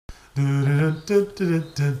Hey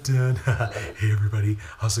everybody,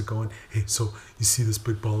 how's it going? Hey, so you see this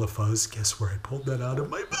big ball of fuzz? Guess where I pulled that out of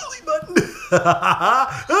my belly button?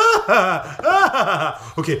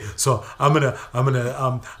 Okay, so I'm gonna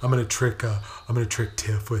trick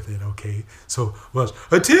Tiff with it. Okay, so well,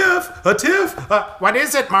 a Tiff. What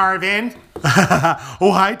is it, Marvin?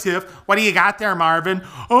 Oh, hi Tiff. What do you got there, Marvin?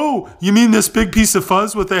 Oh, you mean this big piece of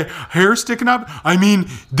fuzz with the hair sticking up? I mean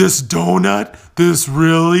this donut, this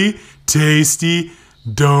really tasty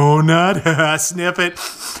donut. Sniff it.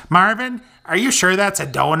 Marvin, are you sure that's a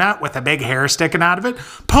donut with a big hair sticking out of it?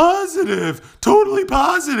 Positive, totally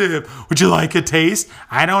positive. Would you like a taste?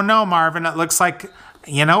 I don't know, Marvin. It looks like,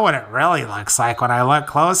 you know what it really looks like when I look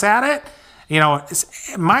close at it? You know,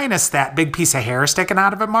 it's minus that big piece of hair sticking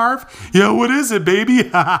out of it, Marv. Yeah, what is it, baby?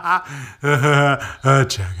 Check it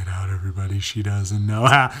out, everybody. She doesn't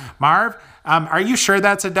know. Marv, are you sure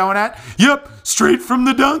that's a donut? Yep, straight from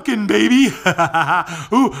the Dunkin', baby.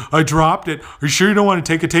 Ooh, I dropped it. Are you sure you don't want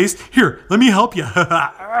to take a taste? Here, let me help you.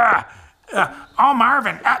 Oh,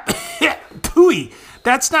 Marvin. Pooey.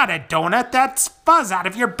 That's not a donut. That's fuzz out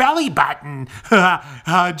of your belly button.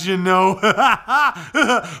 How'd you know?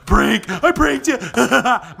 Prank. I pranked you.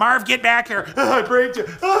 Marv, get back here. I pranked you.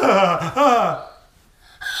 Oh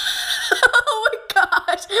my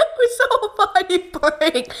gosh. It was so funny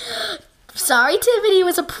prank. Sorry, Tiffany, it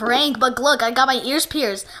was a prank, but look, I got my ears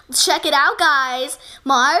pierced. Check it out, guys.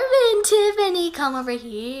 Marvin, Tiffany, come over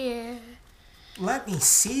here. Let me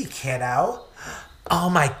see, kiddo. Oh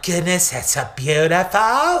my goodness, it's so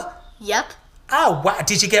beautiful. Yep. Oh, wow.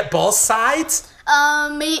 Did you get both sides?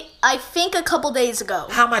 I think a couple days ago.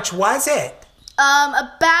 How much was it?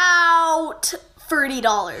 About $30.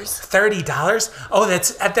 $30? Oh,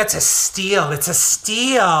 that's a steal. It's a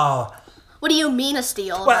steal. What do you mean a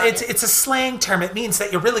steal? Well, it's a slang term. It means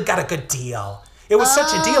that you really got a good deal. It was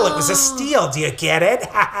such a deal. It was a steal. Do you get it?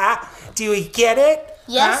 Do you get it?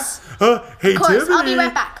 Yes. Huh? Hey, Of course, Tiffany. I'll be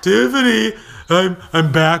right back. Tiffany,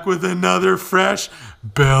 I'm back with another fresh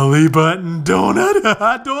belly button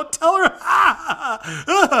donut. Don't tell her.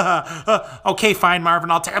 Okay, fine, Marvin.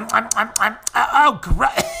 I'll take. Oh,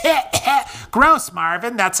 gross,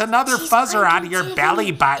 Marvin. That's another fuzzer out of your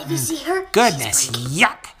belly button. Did you see her? Goodness,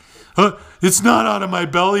 yuck. It's not out of my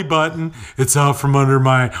belly button. It's out from under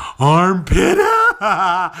my armpit.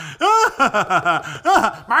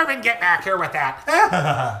 Marvin, get back here with that.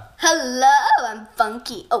 Hello, I'm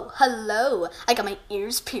funky. Oh, hello. I got my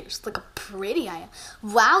ears pierced. Look how pretty I am.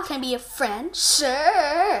 Wow, can I be a friend?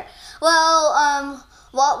 Sure. Well,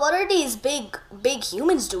 what are these big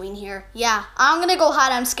humans doing here? Yeah, I'm gonna go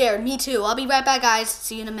hide. I'm scared. Me too. I'll be right back, guys.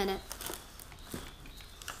 See you in a minute.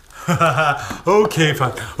 Okay,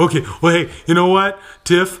 fine. Okay, well, hey, you know what,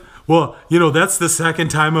 Tiff? Well, you know, that's the second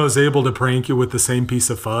time I was able to prank you with the same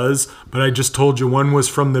piece of fuzz, but I just told you one was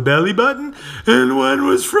from the belly button and one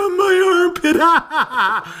was from my armpit.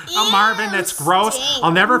 Oh, Marvin, that's gross. Stinks.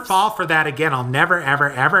 I'll never fall for that again. I'll never,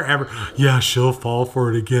 ever, ever, ever. Yeah, she'll fall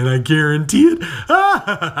for it again, I guarantee it.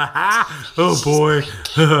 Oh, boy.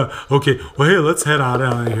 Okay, well, hey, let's head out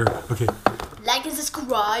of here. Okay. Like and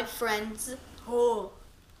subscribe, friends. Oh.